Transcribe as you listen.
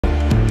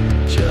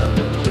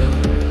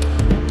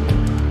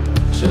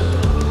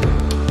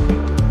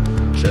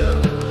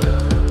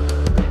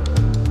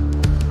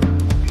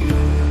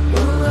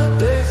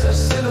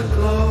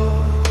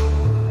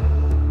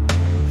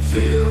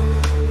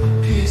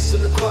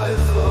quiet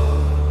flow.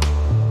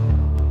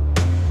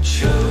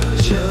 Chill,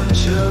 chill,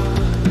 chill.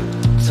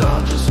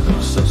 Time just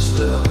moves so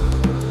still.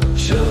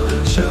 Chill,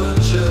 chill,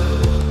 chill.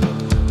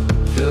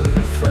 Feel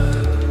your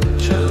friend.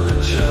 Chill,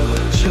 chill,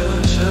 chill,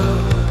 chill.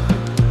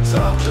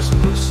 Time just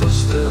moves so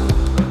still.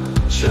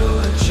 Chill,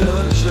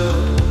 chill, chill.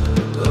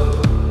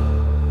 Oh,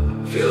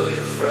 feel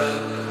your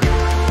friend.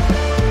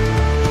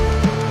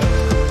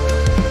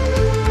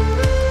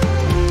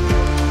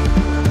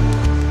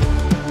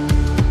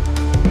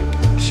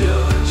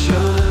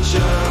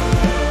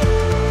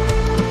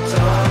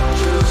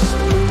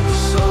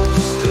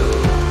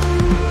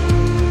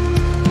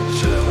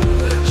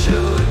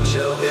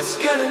 It's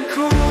getting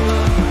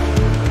cooler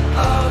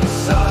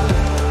outside.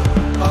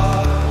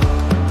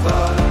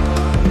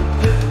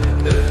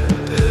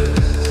 It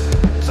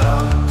is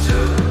time to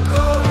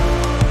go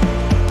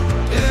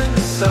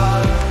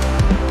inside.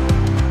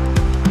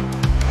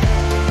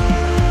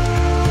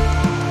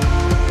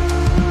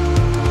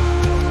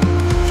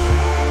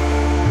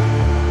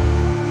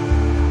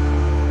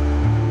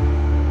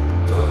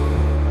 Go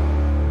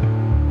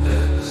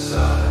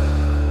inside.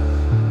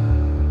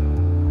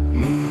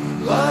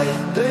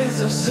 Moonlight days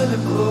of cinder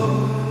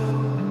glow.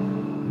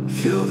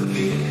 Feel the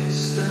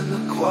peace and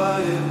the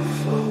quiet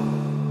flow.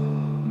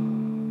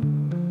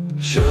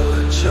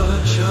 Chillin',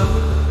 chillin', chill.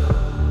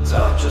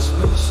 Time just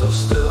moves so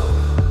still.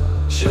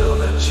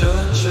 Chillin',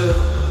 chillin',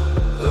 chill.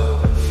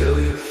 Oh, feel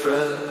your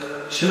friend.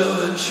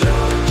 Chillin',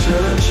 chillin',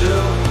 chillin',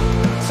 chill.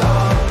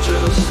 Time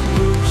just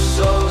moves.